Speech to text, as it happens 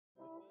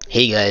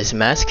Hey guys,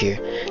 Mask here,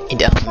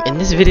 and in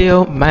this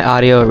video, my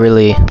audio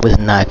really was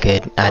not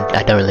good.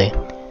 I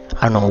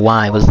don't know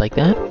why it was like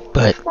that,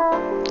 but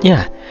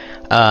yeah,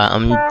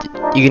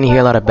 you're gonna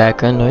hear a lot of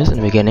background noise in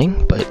the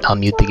beginning, but I'll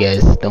mute the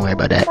guys. Don't worry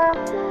about that.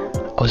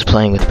 I was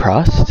playing with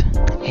Prost,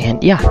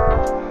 and yeah,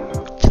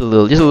 just a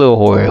little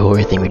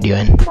horror thing we're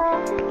doing.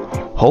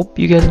 Hope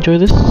you guys enjoy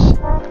this,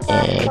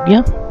 and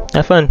yeah,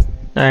 have fun.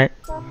 All right,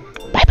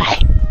 bye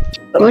bye.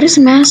 What is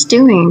Mask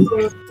doing?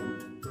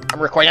 I'm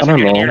recording. I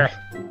don't know.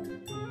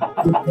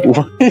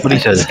 What he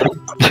said.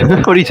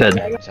 What he said.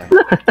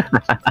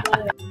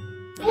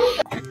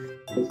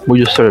 We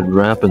just started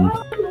rapping,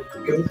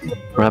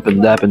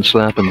 dapping,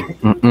 slapping.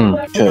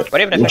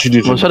 What you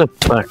do? What's that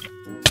effect?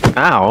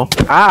 Ow!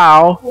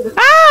 Ow!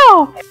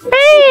 Ow!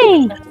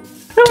 Hey!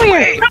 Come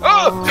here!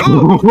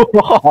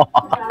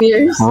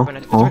 Ears?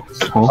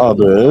 Oh,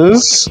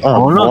 this?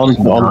 Oh, no,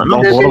 the one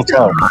on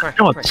top.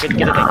 No,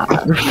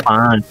 you're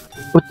fine.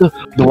 What the?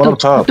 The one on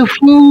top. The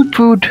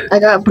food. I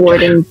got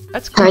bored and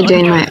That's cool. tried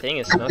doing my Thing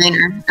is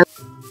eyeliner.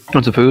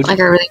 What's the food? I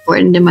got really bored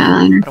and did my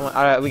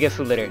eyeliner. we get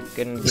food later.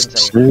 Get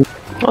inside.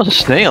 Oh, it's a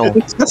snail.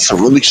 That's a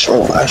really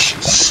short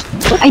lashes.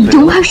 I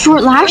don't have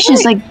short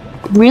lashes, like,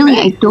 really,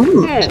 I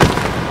don't.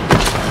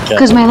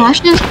 Because my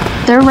lashes,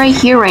 they're right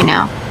here right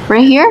now.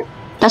 Right here?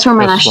 That's where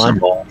my That's lashes slime are.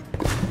 ball.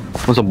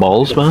 What's a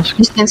balls mask?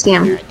 Just can't see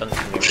them. Alright, don't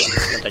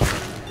touch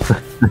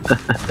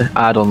me.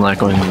 I don't like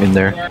going in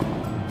there.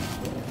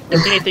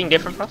 Is there anything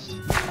different for us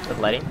with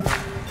lighting?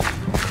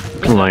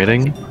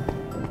 Lighting?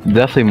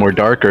 Definitely more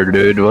darker,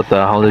 dude. What the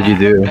hell did you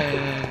do?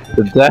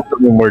 It's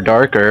definitely more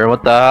darker.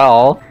 What the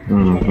hell?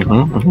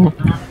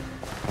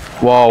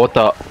 Whoa, what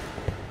the?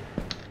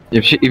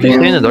 If you stay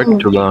in the dark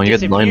too long, you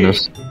get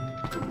blindness.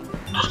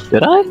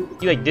 Did I?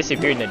 You like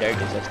disappeared in the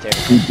darkness. That's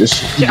terrible.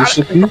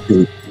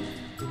 Disappeared.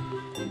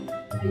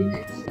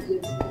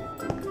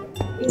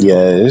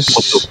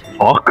 Yes.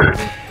 Fuck.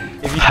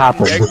 If you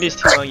Happened. stay in darkness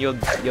too long,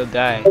 you'll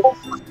die.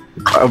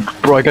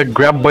 Bro, I got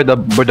grabbed by the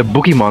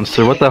boogie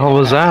monster. What the hell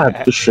was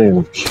that? The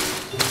stream.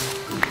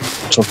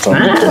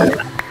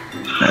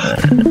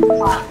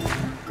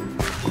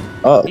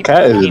 Oh,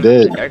 cat is Keep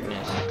dead. in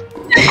darkness.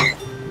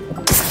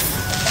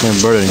 Man,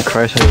 brother, in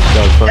Christ, I just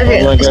got fucking.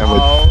 Okay. Oh my god.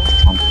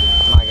 Oh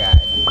my god.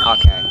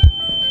 Okay.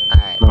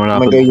 Alright. No, Oh not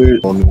my god, you're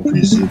on the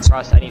PC.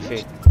 Frost, I need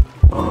food.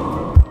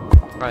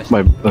 Frost.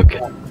 my okay.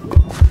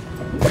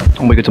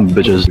 I'm gonna get some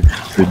bitches,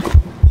 dude.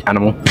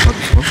 Animal.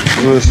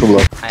 Where's the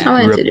luck? I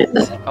wanted to do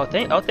that. Oh,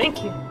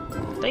 thank you.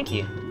 Thank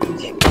you.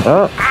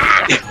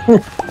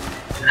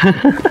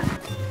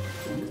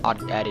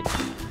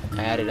 I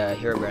added a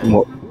hero brand.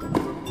 What?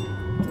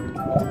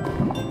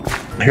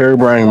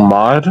 Hairbrand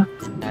mod?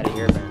 Added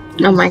hero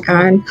brand. Oh my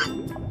god.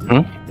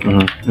 Yeah.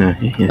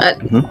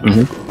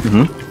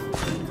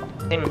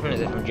 Is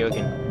it from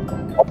joking?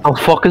 What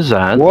the fuck is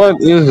that? What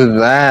is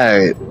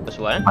that? What's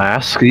what?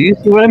 Mask? Do you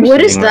see what I'm What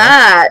saying? is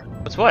that?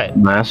 What's what?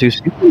 Mask? You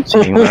see what I'm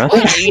saying, Mask?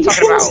 What are you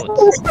talking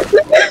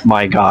about?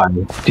 My god.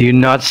 Do you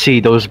not see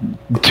those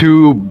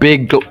two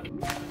big... Dude,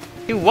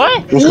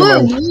 what? What's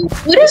going on?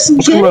 What is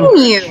getting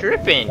you?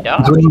 Tripping,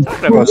 dog. What are you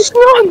talking about?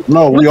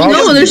 No, we all.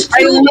 No, there's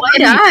two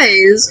white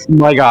eyes.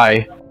 My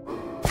guy.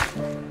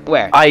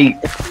 Where?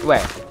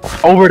 Where?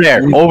 Over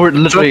there. Over,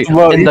 literally,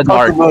 in the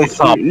dark.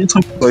 Up. You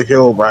talked about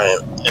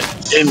Hairbrand.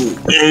 And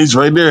he's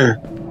right there.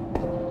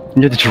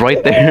 It's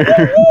right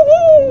there.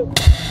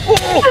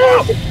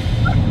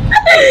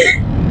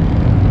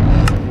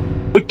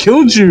 What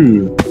killed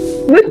you?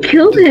 What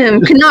killed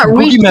him? Could not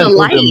reach the killed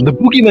light. him. The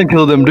boogeyman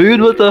killed him,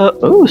 dude. What the?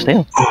 Oh,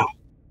 snail.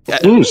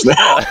 Who's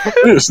that?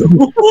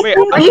 Wait,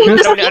 I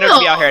don't want to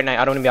be out here at night.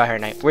 I don't want to be out here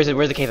at night. Where's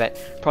the cave at?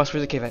 Prost,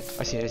 where's the cave at?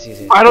 I see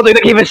it. I don't think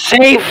the cave is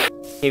safe.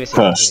 Cave is safe.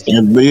 Fast.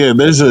 Yeah,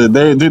 there's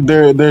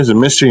a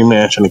mystery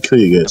man trying to kill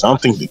you guys. I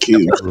don't think they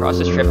killed you. Prost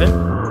is tripping.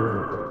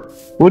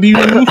 What do you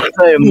mean?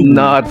 I am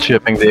not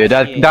tripping, dude.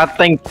 That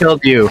thing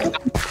killed you.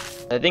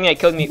 The thing that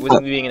killed me was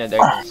me being in the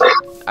darkness.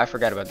 I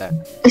forgot about that.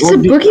 It's a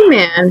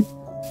boogeyman.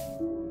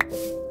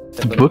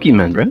 The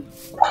boogeyman, bro.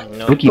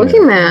 No.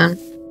 Boogeyman.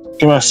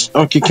 Come on.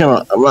 Okay, come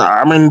on.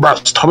 I mean,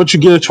 boss, how about you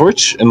get a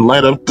torch and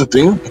light up the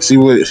thing? See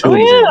what? Oh,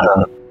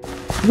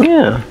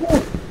 yeah.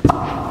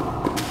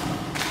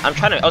 I was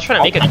trying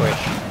to make a torch.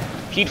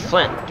 Need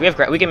flint. Do we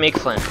have we can make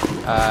flint.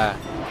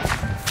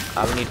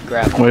 We need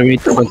grab. What do we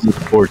need to put the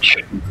torch?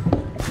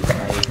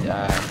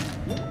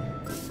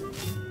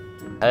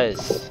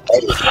 This.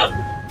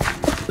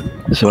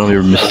 This is one of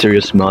your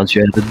mysterious mods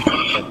you added.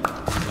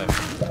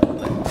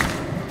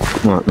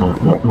 What?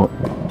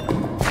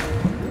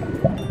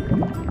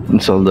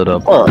 It's all lit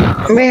up. Oh,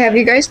 Wait, have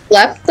you guys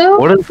slept though?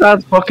 What is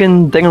that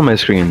fucking thing on my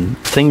screen?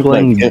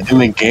 Tingling like, in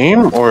the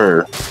game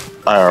or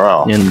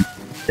IRL?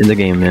 in the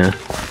game, yeah.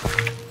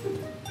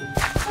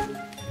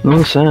 No,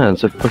 it's sad.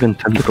 It's like fucking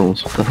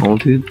tentacles. What the hell,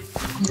 dude?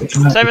 It's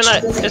not even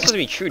that. It's supposed to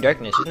be true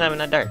darkness. It's not even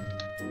that dark.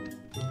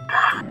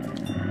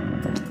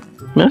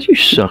 Man, you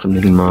suck at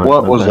making mods.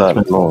 What was that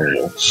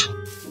noise?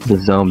 The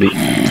zombie.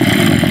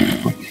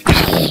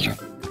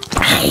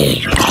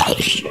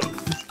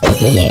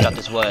 What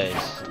this was.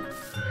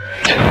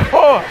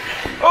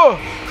 Oh!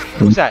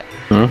 What's that?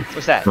 Huh?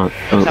 What's that? What?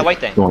 What's that white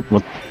thing?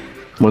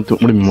 What do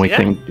you mean white See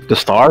thing? The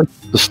star?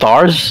 The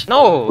stars?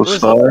 No, it The was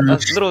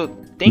stars? a little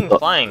thing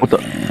flying. What the?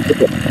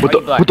 What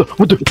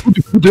the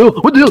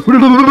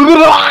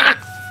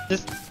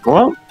Just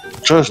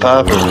Just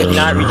happened. did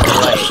not reach the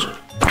light.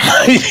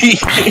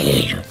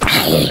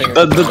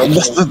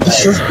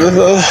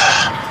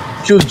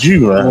 Killed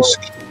you, Mask.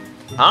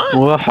 Huh?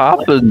 What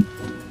happened?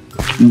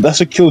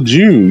 That's a killed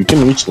you. You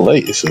can reach the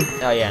light, you said.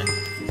 Oh yeah.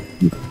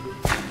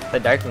 The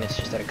darkness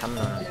just started coming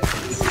on.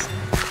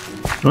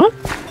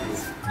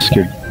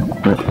 Scared.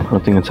 I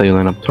think that's how you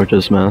line up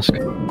torches, Mask.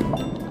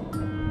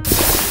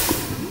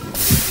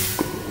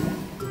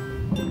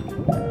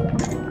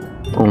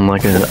 Oh my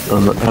god. I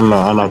don't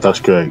know if that's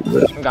correct,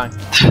 but I'm going.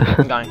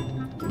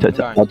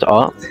 I'm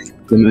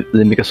going.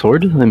 They make a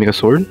sword? They make a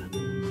sword?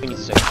 We need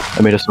to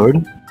I made a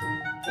sword?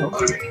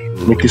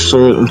 make your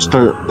sword and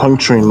start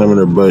puncturing them in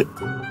their butt.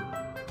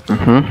 I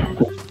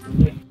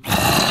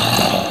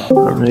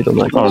really don't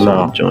like Oh this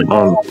no. joint.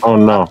 Oh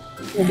no.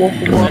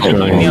 keep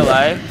me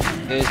alive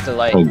is the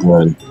light. Oh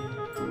god.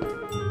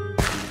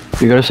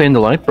 You gotta stay in the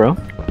light, bro.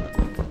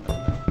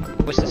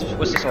 What's this?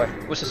 What's the sword?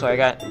 What's the sword I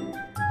got?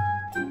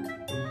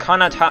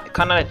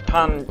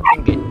 Kanatan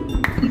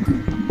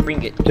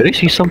Ringgit. Did I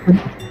see something?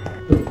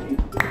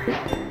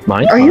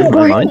 Mine? Are you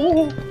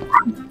Mine?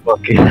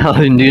 Fucking hell,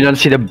 do you not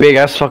see the big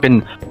ass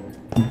fucking... Yeah,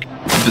 I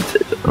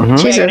got an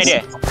Jesus.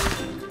 idea.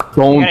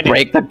 Don't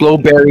break the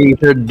glowberry,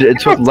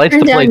 it's what lights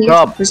the place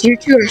up. Because you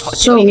two are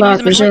so You can loud use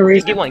them for as some light.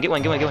 reason. Get one, get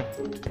one, get one, get one.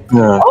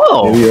 Yeah.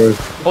 Oh! Maybe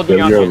Hold me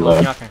Yeah, off you're here, hold me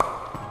alive. off here.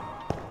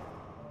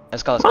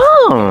 Let's go, let's go.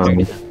 Oh! Here,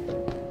 get them.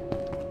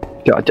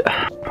 God, I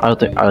don't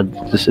think,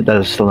 that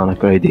is still not a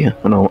good idea.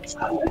 I know. We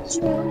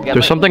got There's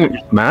light. something,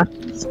 Matt?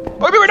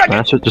 Oh, we were not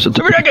Matt, there's a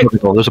We're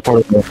there's a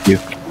part of you.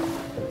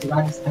 I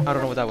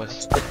don't know what that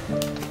was.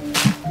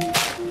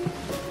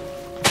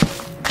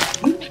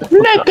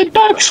 Let the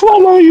dark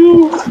swallow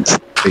you.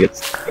 Forget.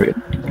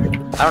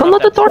 I don't know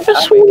if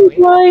that's-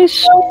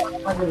 guys.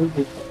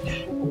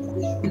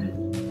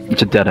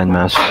 It's a dead end,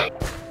 Mass.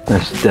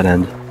 That's a dead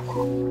end.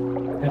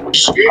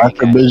 I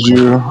forbid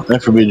you. I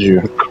forbid you.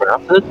 You can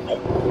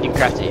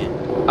craft it, yeah.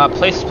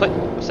 What's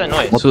that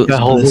noise? What So the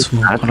hell this was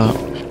one, that? hold up.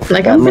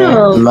 Like, I'm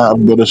Man, not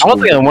good as I don't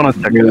think I want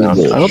to check it out.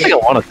 I don't think I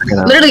want to check it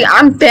out. Literally,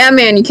 I'm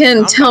Batman. You can't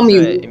I'm tell gonna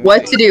me say it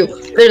what to do.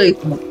 Literally,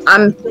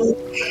 I'm.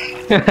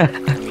 I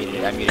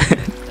muted it.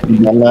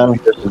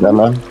 That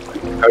man.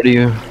 How do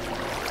you...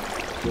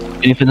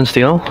 Any flint and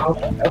steel?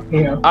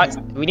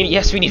 We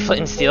need flint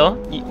and steel.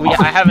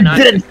 I have an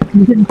iron.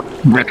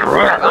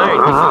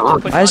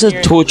 Why is the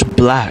torch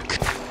black?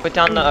 Put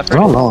down the I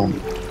don't know.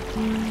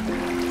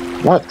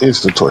 What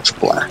is the torch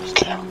black?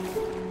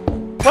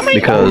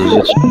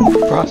 Because it's...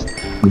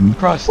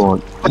 Frost.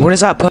 What is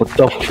that? What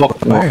the fuck?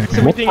 Where?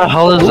 What the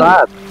hell is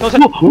that?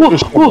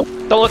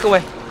 Don't look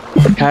away.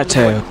 Cat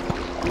tail.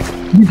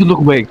 You need to look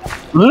away.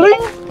 Really?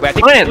 Wait, I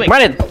think Mine it's it! doing-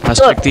 Mine it! Let's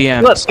Kill check it!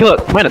 DMs. Kill it!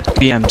 Mine it!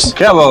 DMs.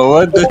 Hello,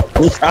 what the?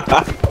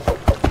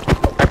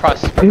 Alright,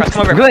 Frost, come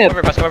over. Go ahead.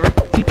 Come over.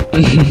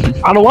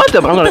 I don't want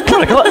them! I'm gonna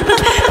kill it!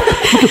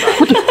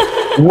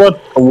 What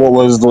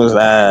was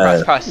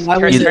that? Frost.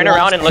 You- Turn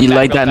around and look you back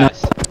like real that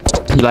fast.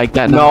 You like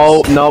that?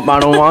 No, no, I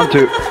don't want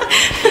to.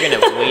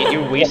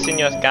 You're wasting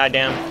your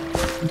goddamn...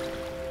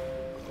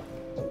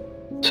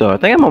 So, I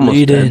think I'm almost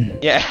Lead dead. in.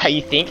 Yeah,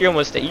 you think you're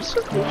almost dead. You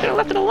should have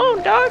left it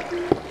alone, dog.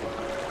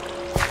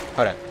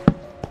 Hold on.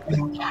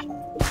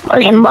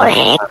 I'm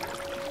gonna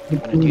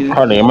do this.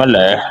 Honey, my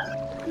lad.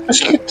 Let's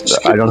get this.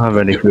 I don't have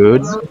any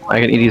food. I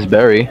can eat these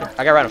berry.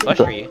 I got round of flesh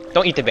for you.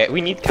 Don't eat the berry.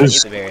 We need to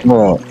eat the berry.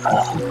 No.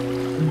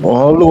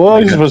 Well, what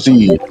are you supposed to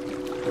eat?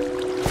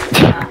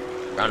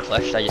 Round of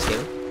flesh I just gave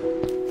him.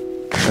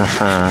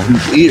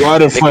 Eat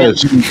right in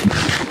flesh.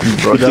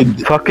 Bro, the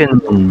fucking...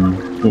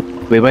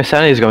 Wait, my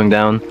sanity's going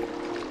down.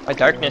 My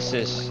darkness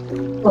is...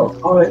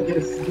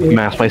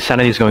 Mask, my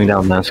sanity's going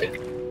down, Mask.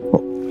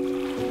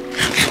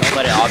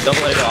 Don't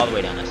let it go all the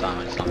way down. That's not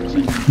what I'm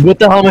saying. What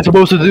the hell am I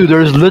supposed to do?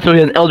 There's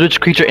literally an eldritch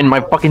creature in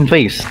my fucking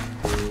face.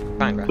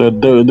 Fine, bro.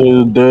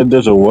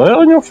 There's a what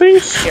on your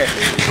face? Here.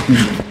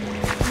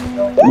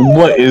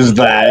 What is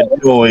that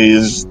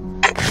noise?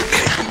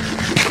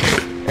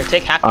 Here,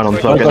 take half I don't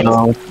the sword. fucking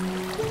know.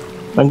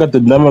 I got the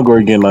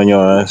Demogorgon on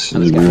your ass,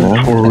 Let's go.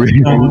 man. For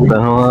real? What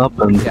the hell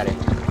happened? Got it.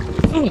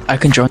 I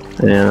can join.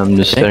 Yeah, I'm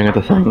just staring at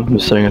the thing. I'm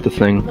just staring at the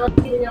thing.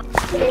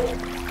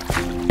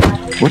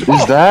 What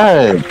is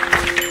that?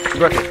 You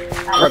broke it.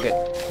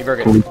 You broke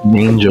it. An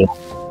angel.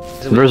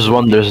 Is it There's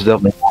one, there's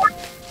definitely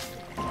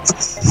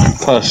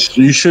Plus,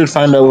 you should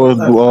find out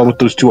what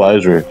those two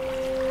eyes were.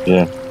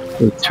 Yeah.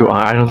 two.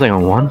 I don't think I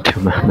want to,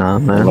 man. Nah,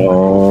 man.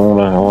 No,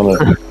 I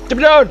wanna Dip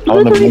it down!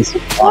 miss.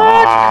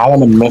 I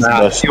wanna miss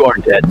Nah, that. you are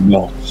dead.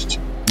 Most.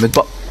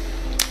 Mid-bu-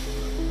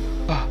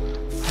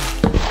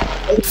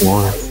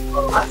 What?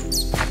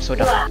 I'm so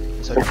done.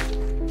 I'm so done.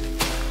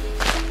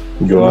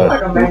 Go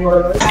ahead.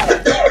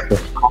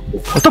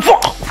 What the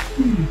fuck?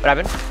 What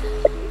happened?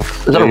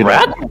 Is that a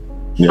rat?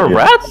 Is that a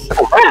rat? A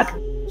rat?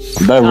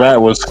 That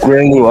rat was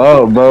squaring you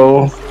up,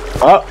 bro.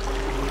 Up.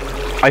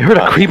 I heard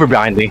a creeper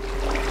behind me.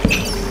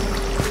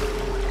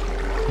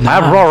 I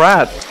have raw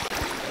rat.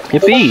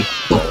 Yippee!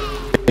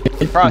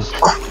 Frost.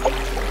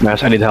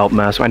 Mask, I need help,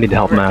 Mask. I need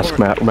help, Mask.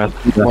 Mask,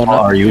 how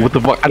are you? What the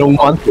fuck? I don't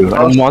want to. I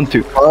don't want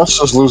to.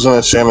 Frost is losing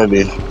his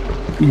sanity.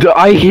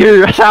 I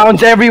hear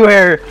sounds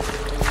everywhere!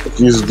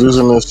 He's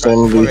losing his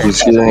sanity.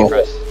 He's hearing.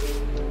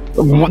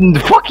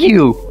 Fuck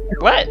you!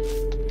 What?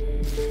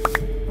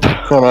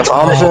 Yeah, man,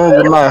 honestly,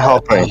 you're not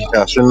helping.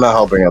 Yes, you're not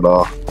helping at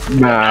all.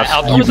 Mask,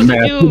 What you, was I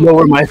Mask, do? you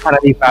lower my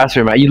sanity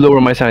faster, Mask. You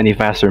lower my sanity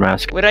faster,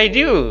 Mask. What'd I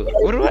do?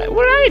 What did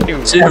I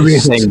do?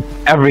 Everything.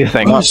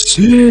 Everything. I'm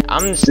stuck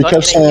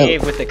Because, in a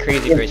cave with a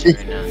crazy person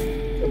right now.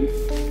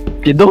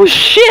 You know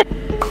shit!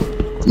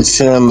 He's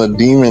seeing the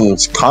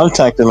demons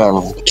contacting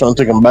him, trying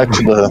to take him back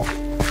to the.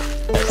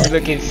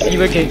 You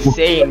look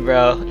insane,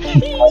 bro.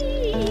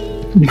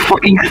 You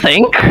fucking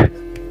think?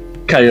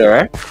 Okay, you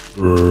alright?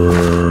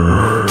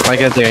 I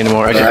can't say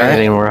anymore. I can't say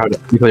anymore. How do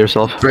you kill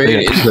yourself?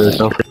 Brady. You kill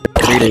yourself.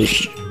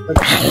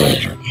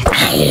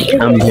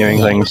 I'm hearing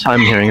things.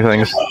 I'm hearing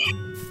things.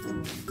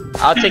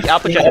 I'll put you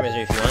out your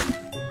misery if you want.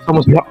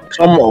 Almost.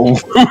 Come on.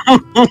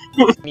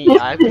 Me,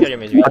 I put you out your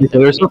misery. How do you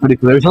kill yourself? How do you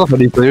kill yourself? How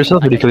do you kill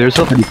yourself? How do you kill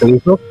yourself? How do you kill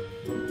yourself?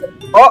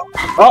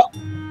 Oh!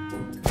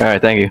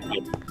 Alright, thank you.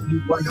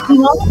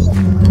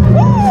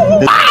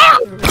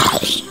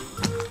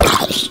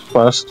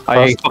 Frost.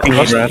 I fucking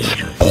hate rats.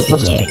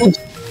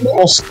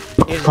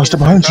 Frost,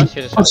 behind you.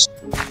 Frost.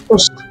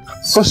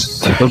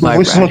 They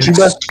want you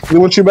back. They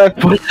want you back.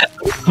 What?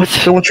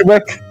 They want you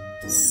back.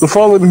 They're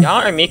following.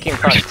 Y'all are making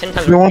Frost 10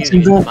 times You more want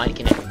easier some than my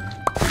connect.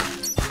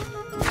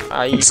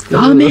 Are you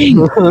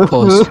Coming!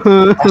 Close.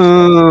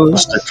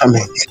 Frost, they're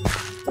coming.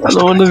 I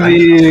don't wanna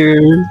be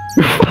here.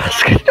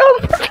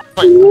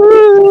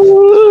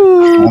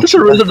 There's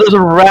a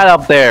rat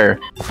up there.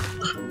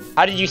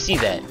 How did you see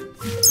that?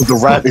 The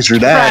rat is your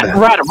dad.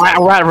 Rat.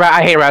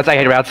 I hate rats. I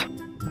hate rats.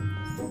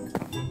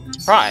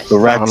 Frost. The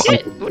rat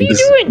Shit, what are you is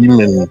doing?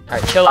 demon.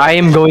 Alright, chill out. I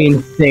am going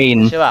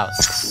insane. Chill out.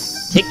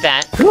 Take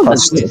that.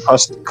 Frost,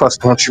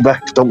 I want you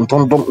back. Don't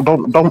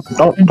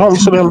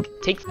listen to him.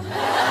 Take.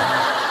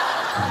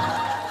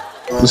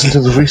 Listen to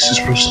the voices,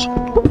 Frost.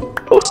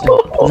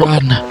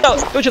 Run. No,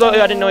 don't you know?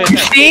 I didn't know you were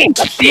there.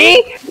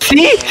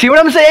 See what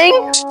I'm saying?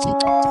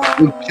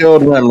 You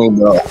killed Remy,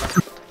 bro.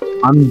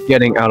 I'm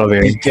getting out of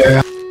here.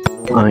 Yeah.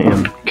 I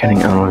am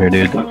getting out of here,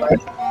 dude.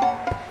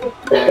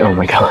 Oh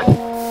my god.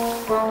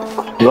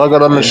 Y'all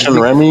gotta understand,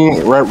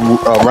 Remy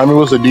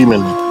was a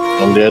demon,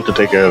 and they had to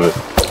take care of it.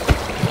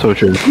 So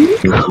true.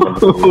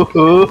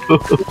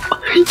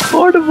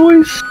 Florida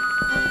voice.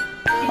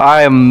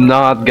 I am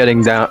not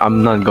getting down.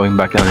 I'm not going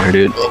back down here,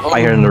 dude. I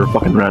hear another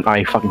fucking rat.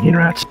 I fucking hate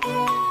rats.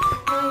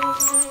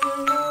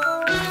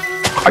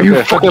 Are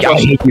you fucking? I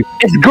hate you.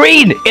 It's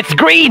green. It's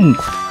green.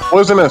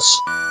 Poisonous.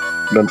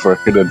 Done for.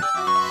 He did.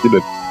 He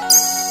did.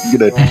 He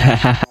did.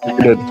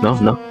 He did. No.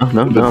 I'm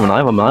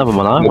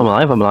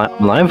alive. I'm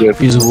alive.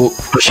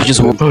 She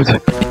just walked.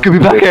 Get me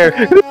back here.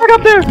 Get me back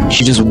up there.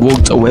 She just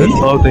walked away.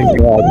 Oh, thank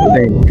God.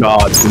 Thank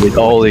God. Dude.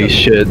 Holy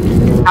shit.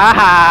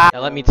 Aha. Now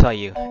let me tell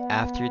you,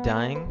 after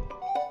dying,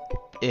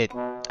 it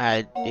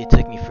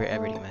took me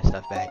forever to get my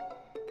stuff back.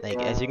 Like,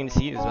 as you can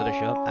see, this other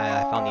show up.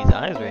 I found these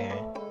eyes right here.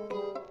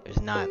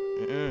 There's not.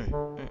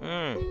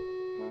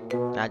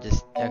 Not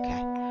just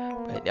okay.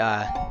 But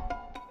yeah,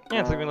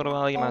 it took me a little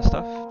while to get my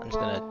stuff. I'm just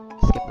gonna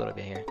skip a little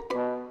bit here.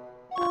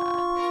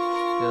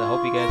 I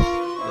hope you guys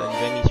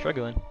enjoy me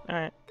struggling. All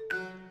right.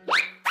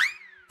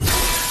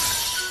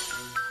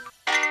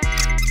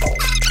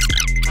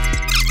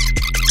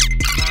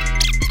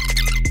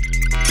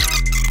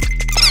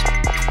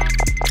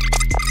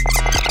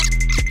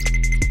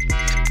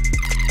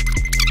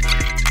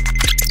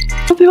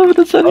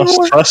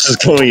 Frost is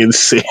going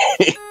insane.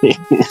 I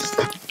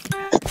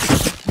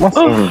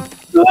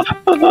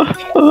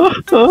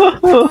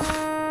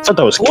thought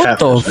that was cat.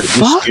 the You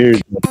fuck?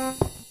 scared me.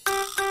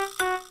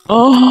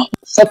 Oh. I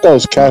thought that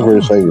was cat for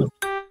a second.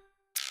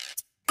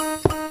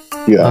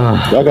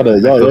 Yeah, y'all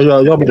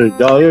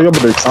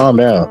better calm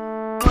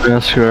down.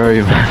 Mask, where are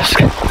you, Mask?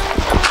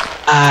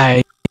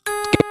 I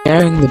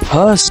scaring the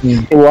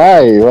person.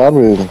 Why,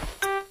 Robin?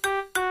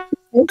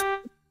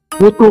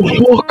 What the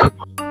fuck?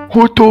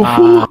 What the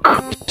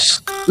fuck?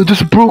 It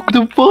just broke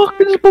the fuck.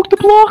 It just broke the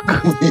block.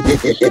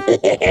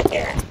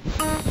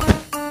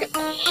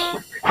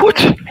 What?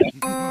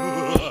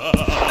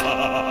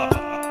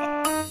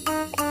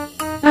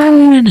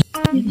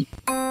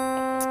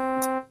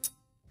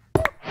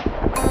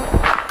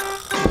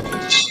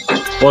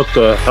 What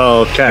the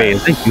hell, cat?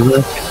 Thank you.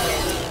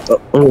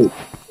 Oh,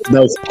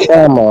 that was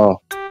camera.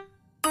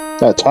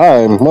 That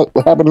time. What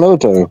happened another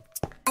time?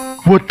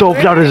 What the?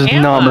 That is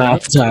not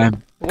Mask.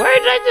 Time. Where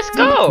did I just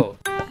go?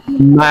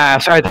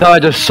 Mask. I thought I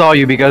just saw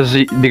you because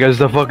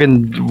the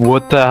fucking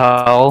what the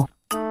hell?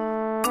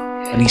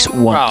 At least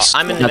Bro, once.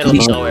 I'm in the At middle of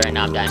least- nowhere and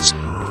now I'm dying.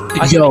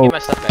 I should Yo. get my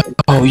stuff back.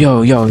 Oh,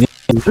 yo. Is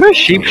there a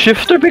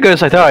shapeshifter?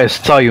 Because I thought I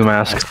saw you,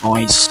 Mask.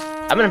 Nice.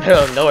 I'm in the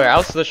middle of nowhere. I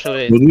was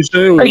literally. What did you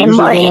say? What did you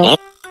say? Male.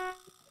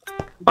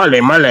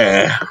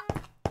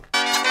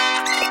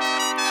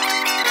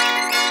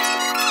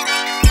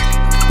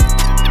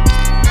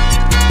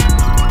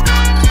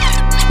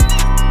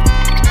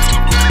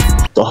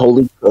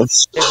 holy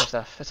crust. There's some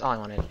stuff. That's all I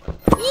wanted.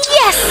 I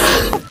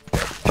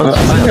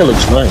think it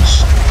looks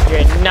nice.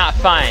 You're not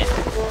fine.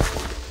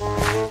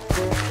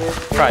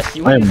 Christ,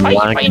 you I'm fighting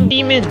lagging.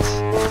 demons.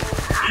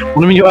 What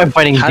do you mean I'm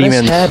fighting How does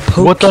demons? that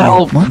poke What the you?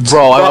 hell? What?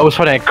 Bro, I was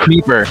fighting a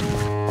creeper.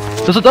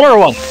 There's another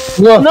one!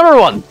 Another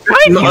one!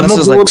 No, This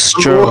is no, like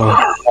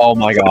straw. Oh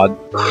my god.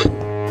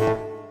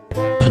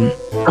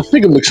 I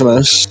think it looks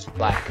nice.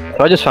 Black. So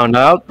I just found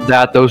out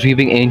that those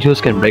weaving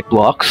angels can break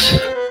blocks.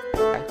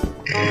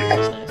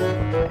 That's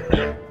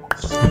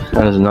nice.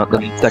 That is not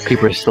that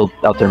creeper is still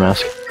out there,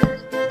 mask.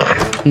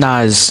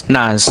 Nas.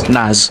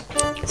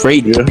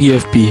 Rate the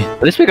PFP.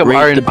 At least make a Rate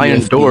iron the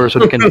BFB. door so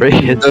they can break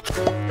it.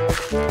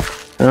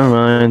 Never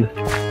mind.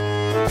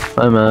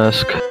 My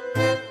mask.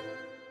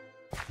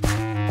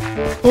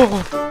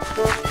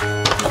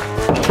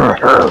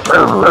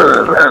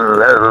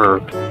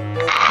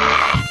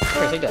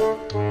 Here, take that.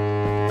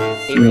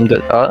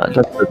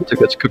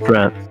 That's cooked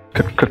rat.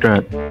 Cooked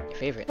rat. Your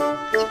favorite.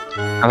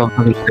 I don't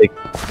have a steak.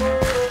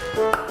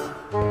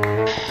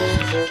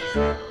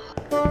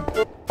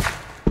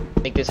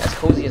 Make this as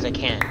cozy as I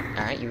can.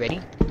 Alright, you ready?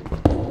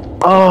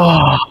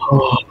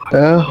 Oh,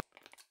 yeah.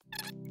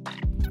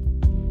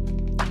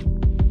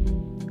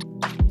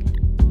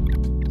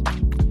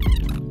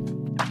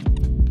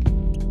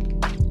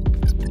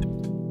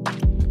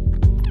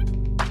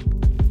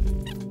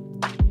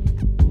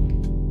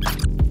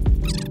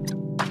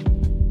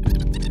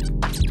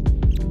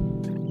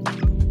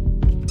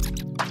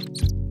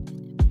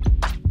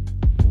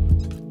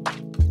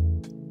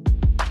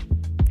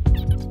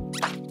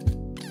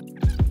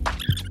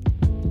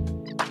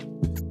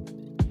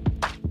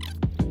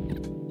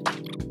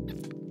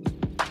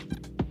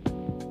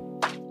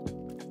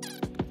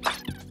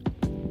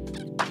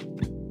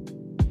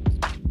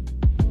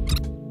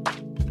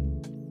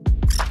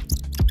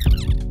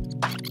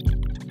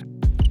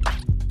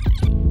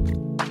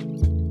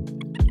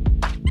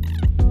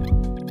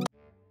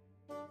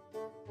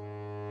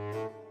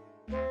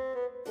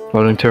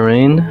 Floating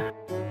terrain.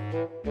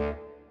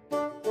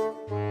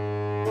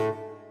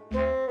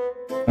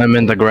 I'm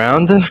in the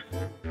ground.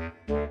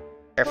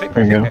 Perfect,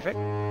 There you go. perfect.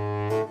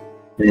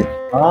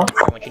 I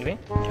want you to be.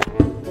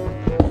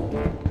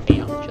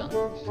 Hey, I'm chilling.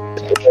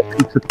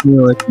 It's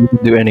like you can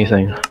do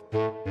anything.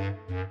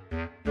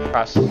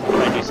 Cross, I'm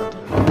gonna do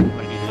something. I'm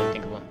gonna do the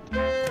unthinkable.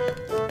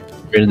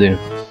 What are you gonna do?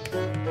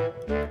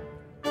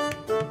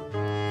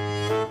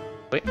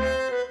 Wait.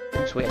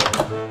 Sweet.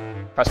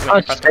 Cross, come Oh, here.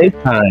 it's Cross, come here.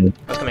 daytime.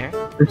 Cross, come here.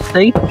 It's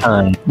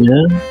daytime,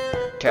 yeah?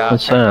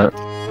 What's that?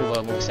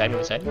 Move aside,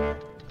 move aside. Move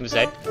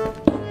aside.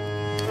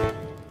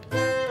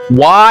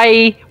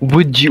 Why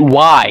would you?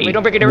 Why? Wait,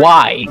 don't break it.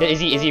 Why? Is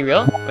he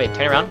real? Wait,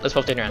 turn around. Let's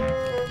both turn around.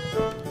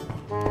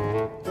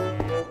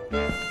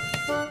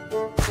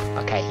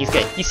 Okay, he's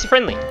good. He's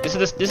friendly. This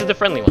is the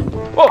friendly one.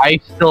 Whoa! I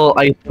still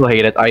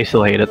hate it. I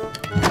still hate it.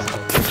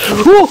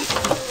 Whoa!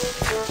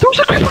 There was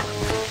a creeper!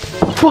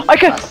 Whoa, I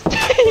can't!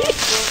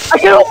 I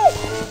can't!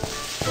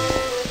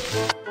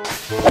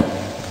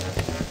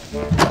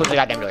 Close the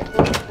goddamn door.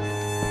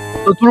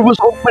 The door was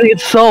opening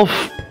itself!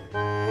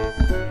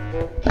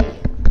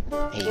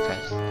 Hey, you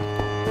guys.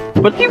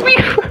 What do you mean?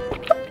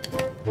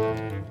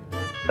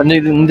 I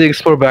need to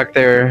explore back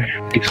there.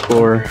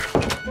 Explore.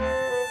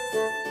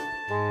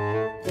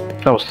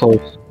 That was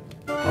close.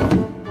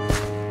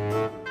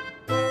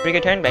 Pretty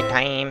good turn back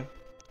time.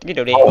 Good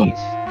old days.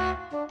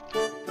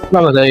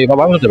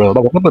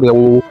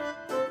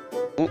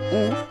 Ooh,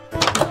 ooh.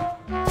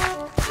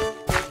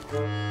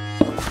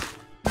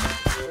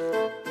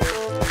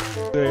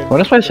 Why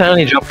does my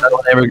sanity jump down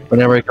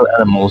whenever I kill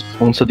animals?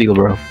 What's the deal,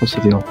 bro? What's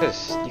the deal?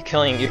 This, you're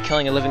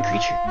killing a living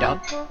creature, dog.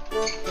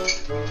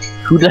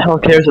 Who the hell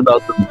cares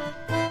about them?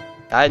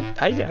 I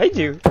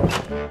do.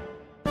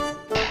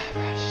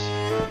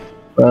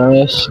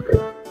 Mask.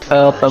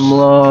 Help, I'm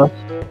lost.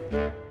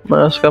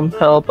 Mask,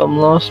 help, I'm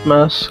lost,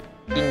 Mask.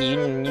 You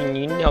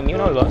know me,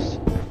 not lost.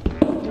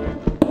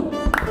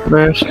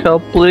 Mask,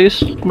 help,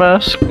 please.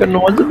 Mask, I don't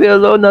want to be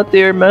alone out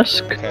there,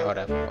 Mask. Okay, hold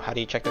up. How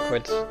do you check the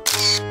cords?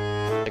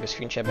 Take a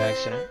screenshot by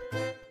accident.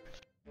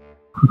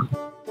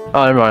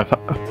 Oh, never mind.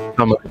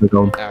 I'm not gonna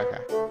go. Oh, okay.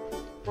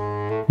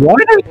 Why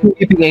are you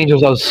keeping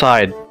angels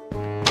outside?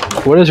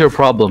 What is your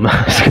problem,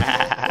 Mask?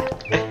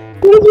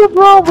 What is your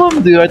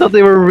problem, dude? I thought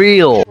they were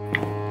real.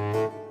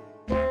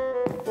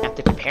 Have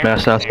to compare.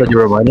 Mask, I said you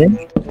were a minor?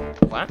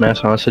 What?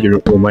 Mask, I said you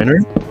were a minor?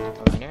 A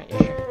minor? Yeah,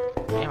 sure.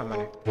 Yeah, I'm a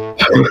minor.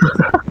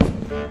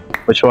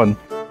 Which one?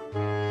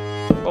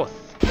 Both.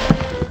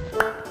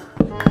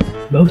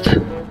 Both?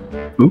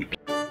 Oops.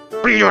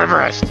 What are you doing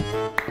first?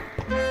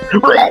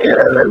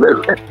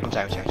 I'm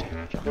sorry.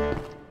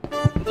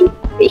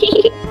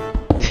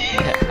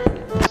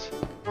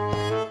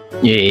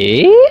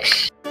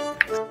 Yes?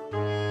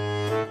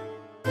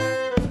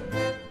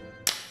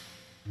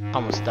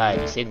 Almost died.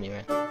 You saved me,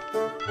 man.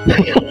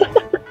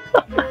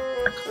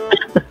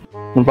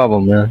 No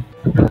problem, man.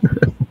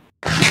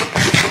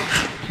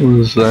 What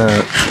was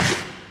that?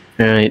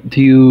 Alright,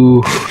 do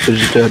you... What are you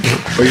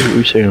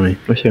saying to me?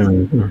 What are you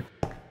saying to me?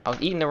 I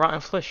was eating the rotten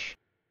flesh.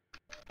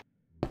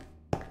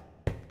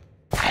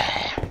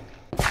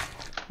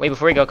 Wait,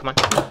 before we go, come on.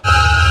 Put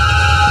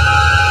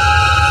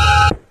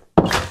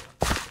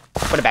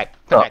it back.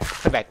 Put it back.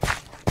 Put it back.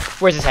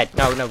 Where's his head?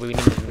 No, no, we need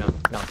to. No,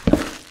 no, no.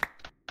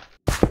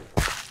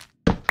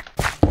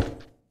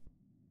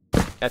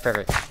 That's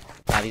perfect.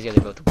 Ah, these guys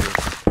are both weird.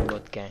 They're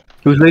both gay.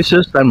 Who's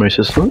racist? I'm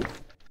racist. What?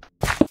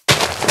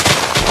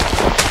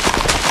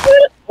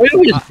 Why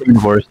don't we just bring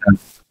divorce then?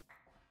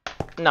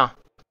 No,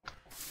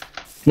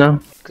 No?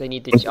 because I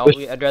need to.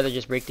 What's- I'd rather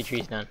just break the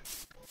trees down.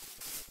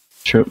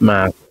 True,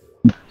 man.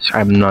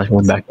 I'm not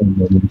going back in the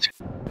moment.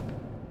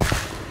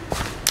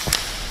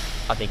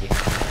 I'll take you.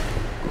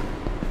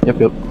 Yep,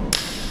 yep.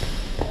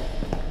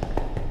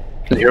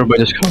 And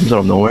everybody just comes out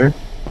of nowhere.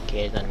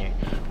 Okay, it's done here.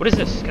 What is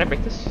this? Can I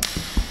break this?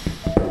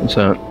 What's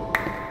that?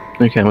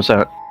 Okay, what's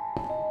that?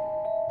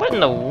 What in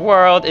the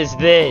world is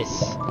this?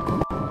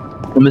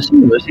 I'm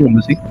missing. Looks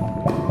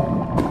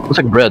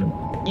like bread.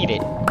 Eat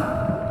it.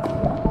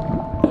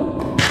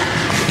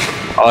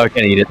 Oh, I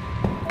can't eat it.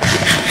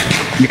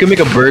 You can make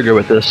a burger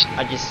with this.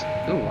 I just.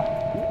 Ooh.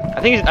 I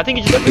think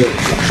it's just food.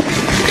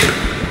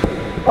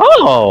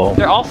 Oh!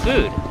 They're all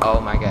food. Oh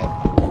my god.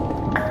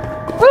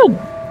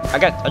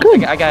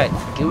 Good. I got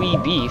gooey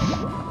beef.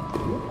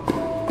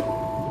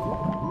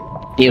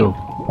 Ew.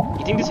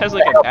 You think this has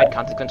like a bad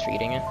consequence for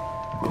eating it?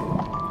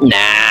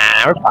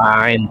 Nah, we're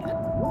fine.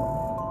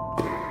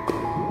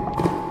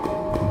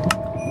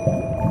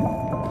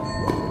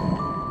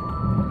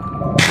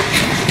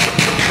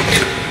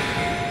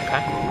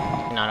 Okay.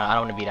 No, I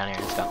don't want to be down here.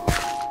 Let's go.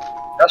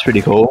 That's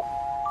pretty cool.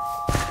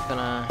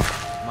 Gonna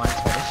mine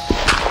some of this.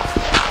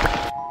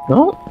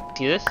 No?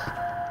 See this?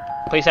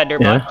 Place that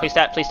dirt Yeah. block. Place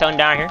that one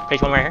down here.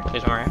 Place one right here.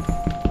 Place one right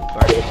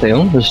here.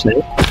 Snail? There's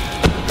snail?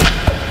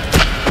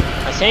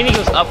 My sanity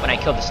goes up when I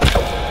kill the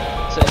snail.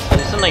 So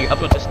is something like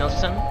upload to snails or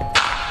something?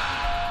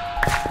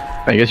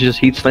 I guess you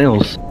just eat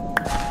snails.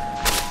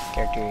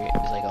 Character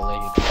is like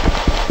allergic.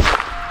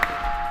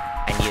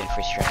 I need it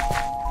for strength.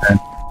 Okay.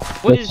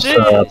 What is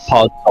this?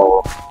 Pod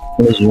tower.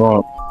 What is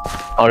wrong?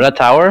 Oh, that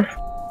tower?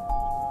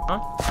 Huh?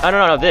 Oh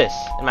no, this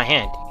in my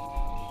hand.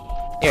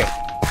 Here,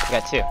 I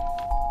got two.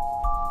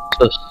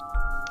 Just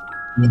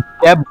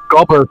Deb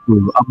Gobber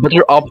food, a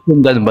better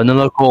option than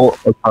vanilla coal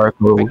or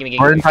charcoal. Wait, give me.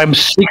 Burn time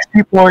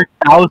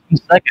 64,000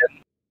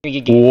 seconds.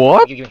 Give me.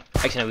 What? Give me.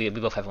 Actually, no, we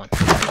both have one.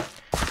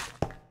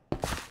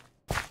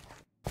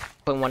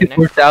 Put one in there.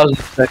 64,000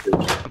 seconds.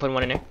 I'm putting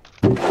one in there.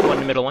 One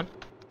in the middle one.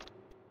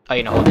 Oh,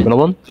 you know, hold it. Middle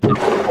one?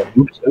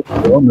 Oops,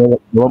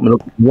 middle.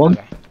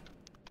 Okay.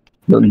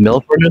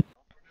 Middle furnace?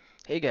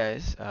 Hey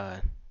guys,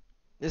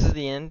 this is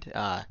the end.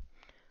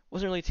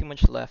 Wasn't really too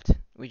much left.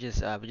 We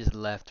just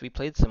left. We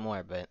played some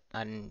more, but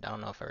I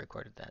don't know if I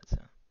recorded that. So,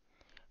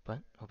 but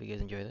hope you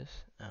guys enjoy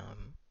this.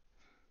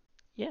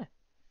 Yeah,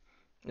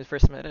 this is the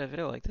first time I did a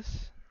video like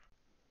this.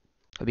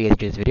 Hope you guys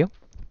enjoyed this video.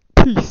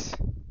 Peace.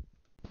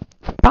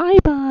 Bye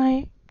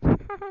bye. Ha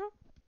ha ha!